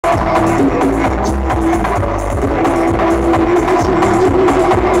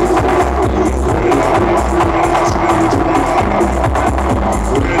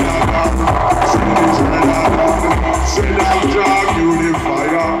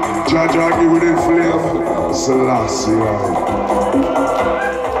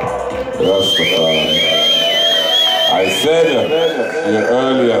I said here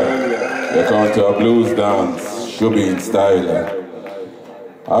earlier, you're coming to a blues dance, Shubin style.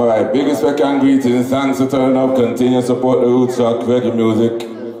 Alright, big respect and greetings, thanks for turning up, continue to support the roots rock reggae music.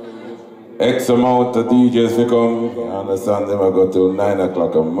 X amount of DJs will come, you understand them, I go till 9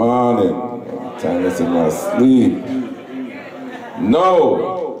 o'clock in the morning. Time to see my sleep. No!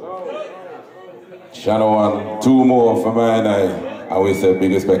 Channel 1, 2 more for my and I will say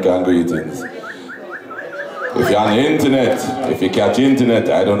big respect and greetings. If you're on the internet, if you catch internet,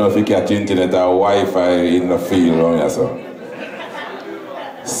 I don't know if you catch internet or Wi-Fi in the field around here,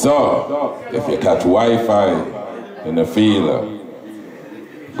 so if you catch Wi-Fi in the field,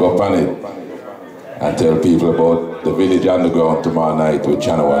 go up on it and tell people about the Village Underground tomorrow night with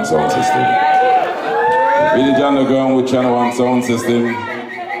Channel 1 Sound System. Village Underground with Channel 1 Sound System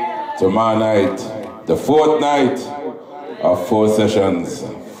tomorrow night, the 4th night of 4 sessions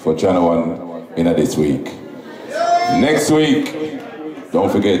for Channel 1 in this week. Next week, don't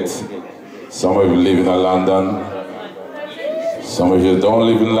forget, some of you live in London, some of you don't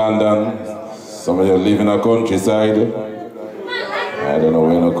live in London, some of you live in a countryside. I don't know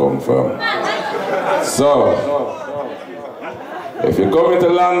where you come from. So, if you're coming to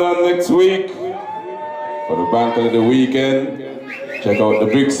London next week for the bank of the weekend, check out the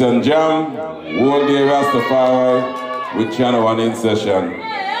Brixton Jam, Whole Day Rastafari with Channel 1 in session.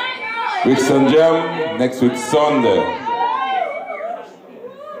 Brixton Jam next week Sunday.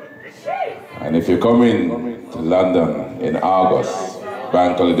 And if you're coming to London in August,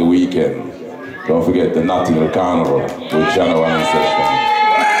 bank holiday weekend, don't forget the Notting Hill Carnival with Channel 1 in session.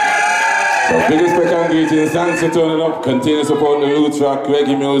 So big respect and greetings, thanks for turning up, continue to support the roots rock,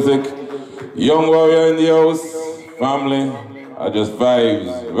 reggae music. Young Warrior in the house, family, are just vibes.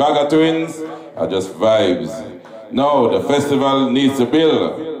 Raga Twins are just vibes. No, the festival needs to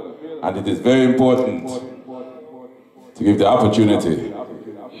build, and it is very important to give the opportunity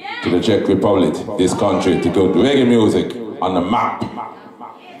to the Czech Republic, this country, to put reggae music on the map.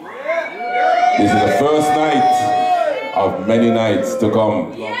 This is the first night of many nights to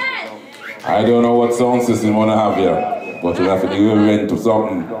come. I don't know what sound system you want to have here, but we'll have to give a rent to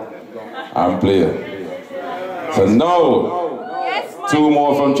something and play. So now, 2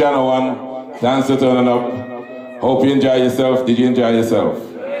 more from Channel 1. Thanks for turning up. Hope you enjoy yourself. Did you enjoy yourself?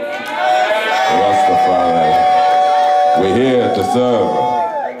 Rastafari. We're here to serve.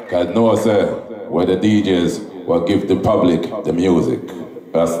 Because Noah said, we're the DJs will give the public the music.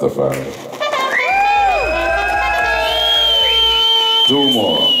 Rastafari. 2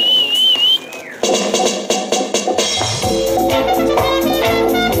 more.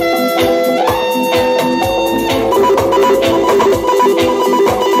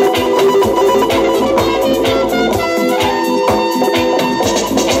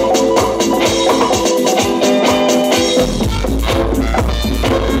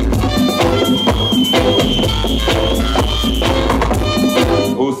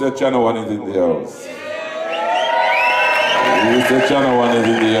 Who said Channel 1 is in the house? Who said Channel 1 is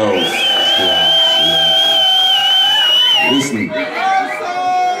in the house? Listen,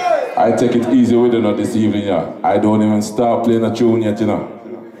 I take it easy with you this evening, yeah. I don't even start playing a tune yet, you know.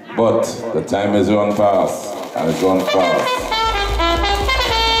 But the time has run fast, and it's run fast.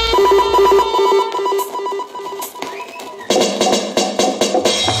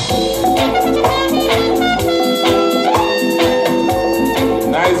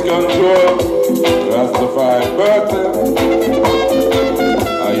 Nice control, Rastafari birthday.